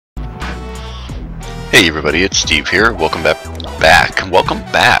Hey everybody, it's Steve here. Welcome back.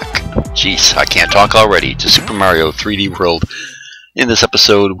 Jeez, I can't talk already. To Super Mario 3D World. In this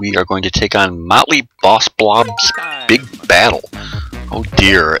episode, we are going to take on Motley Bossblob's Big Battle. Oh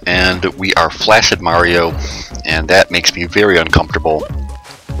dear, and we are Flaccid Mario, and that makes me very uncomfortable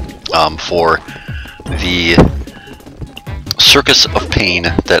for the circus of pain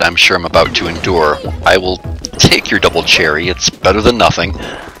that I'm sure I'm about to endure. I will take your double cherry. It's better than nothing.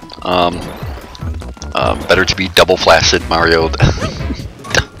 Better to be double flaccid, Mario.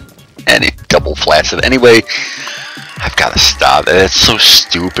 Double flaccid. Anyway, I've got to stop. That's so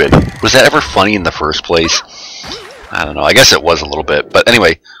stupid. Was that ever funny in the first place? I don't know. I guess it was a little bit. But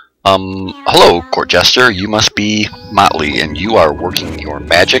anyway, hello, Court Jester. You must be Motley, and you are working your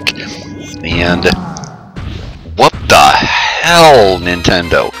magic. And what the hell,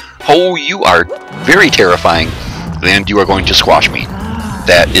 Nintendo? Oh, you are very terrifying, and you are going to squash me.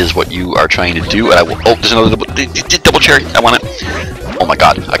 That is what you are trying to do. And I will. Oh, there's another double cherry. I want it. Oh my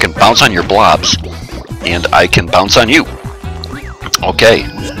God! I can bounce on your blobs, and I can bounce on you. Okay.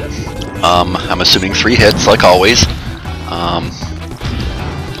 I'm assuming 3 hits, like always.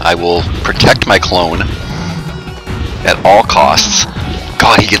 I will protect my clone at all costs.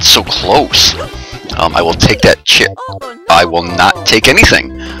 God, he gets so close. I will take that chip. I will not take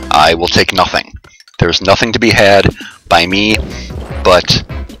anything. I will take nothing. There's nothing to be had by me. But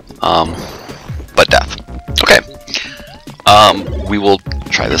death. Okay. We will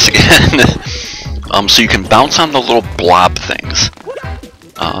try this again. So you can bounce on the little blob things.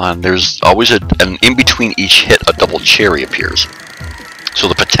 There's always an in between each hit a double cherry appears. So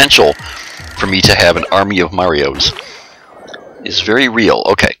the potential for me to have an army of Marios is very real.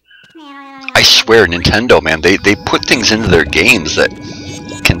 Okay. I swear, Nintendo, man, they put things into their games that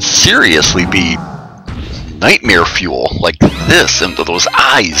can seriously be nightmare fuel, like this, and those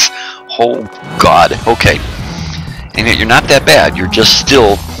eyes. Oh God. Okay. And yet you're not that bad. You're just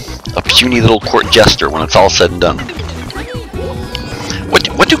still a puny little court jester when it's all said and done.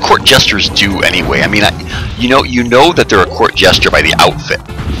 What do court jesters do anyway? I mean, you know that they're a court jester by the outfit.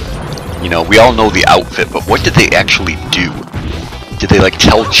 You know, we all know the outfit, but what did they actually do? Did they like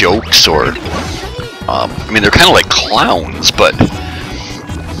tell jokes, or I mean, they're kind of like clowns, but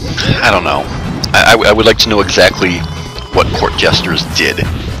I don't know. I would like to know exactly what court jesters did.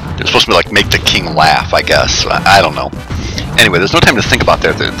 They're supposed to be like make the king laugh, I guess. I don't know. Anyway, there's no time to think about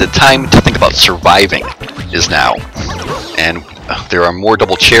that. The time to think about surviving is now. And there are more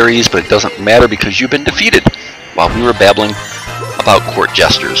double cherries, but it doesn't matter because you've been defeated while we were babbling about court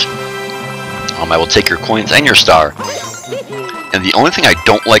jesters. I will take your coins and your star. And the only thing I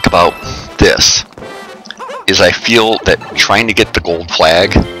don't like about this is I feel that trying to get the gold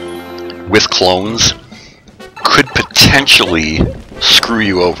flag with clones could potentially screw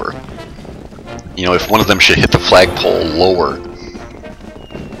you over. You know, if one of them should hit the flagpole lower.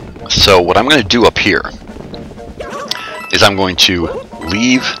 So what I'm going to do up here is I'm going to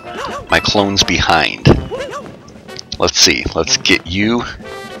leave my clones behind. Let's see. Let's get you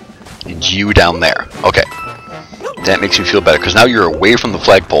and you down there. Okay. That makes me feel better because now you're away from the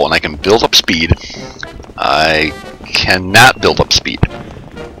flagpole and I can build up speed. I cannot build up speed.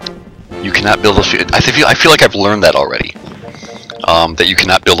 You cannot build up speed. I feel like I've learned that already. That you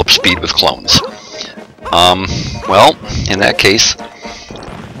cannot build up speed with clones. Well, in that case,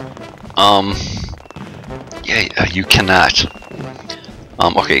 yeah, you cannot.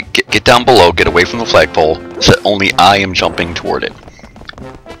 Okay, get down below, get away from the flagpole, so that only I am jumping toward it.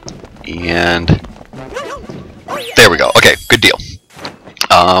 And there we go. Okay, good deal.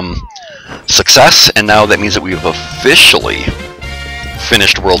 Success, and now that means that we've officially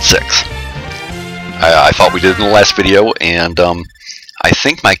finished World 6. I thought we did in the last video, and I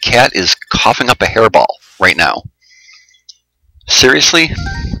think my cat is coughing up a hairball right now. Seriously?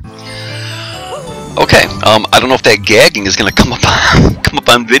 Okay. I don't know if that gagging is going to come up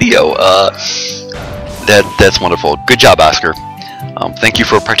on video. That's wonderful. Good job, Oscar. Thank you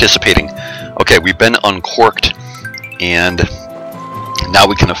for participating. Okay, we've been uncorked, and now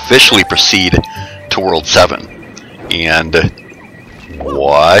we can officially proceed to World 7. And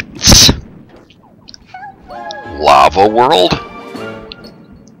what? Lava World?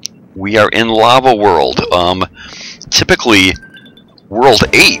 We are in Lava World. Typically, World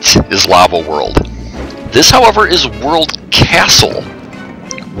 8 is Lava World. This, however, is World Castle.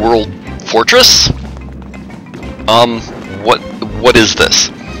 World Fortress? What is this?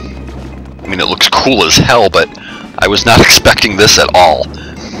 I mean, it looks cool as hell, but I was not expecting this at all.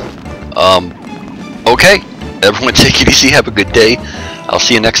 Okay. Everyone take it easy, have a good day. I'll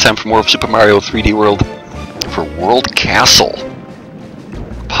see you next time for more of Super Mario 3D World for World Castle.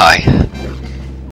 Bye.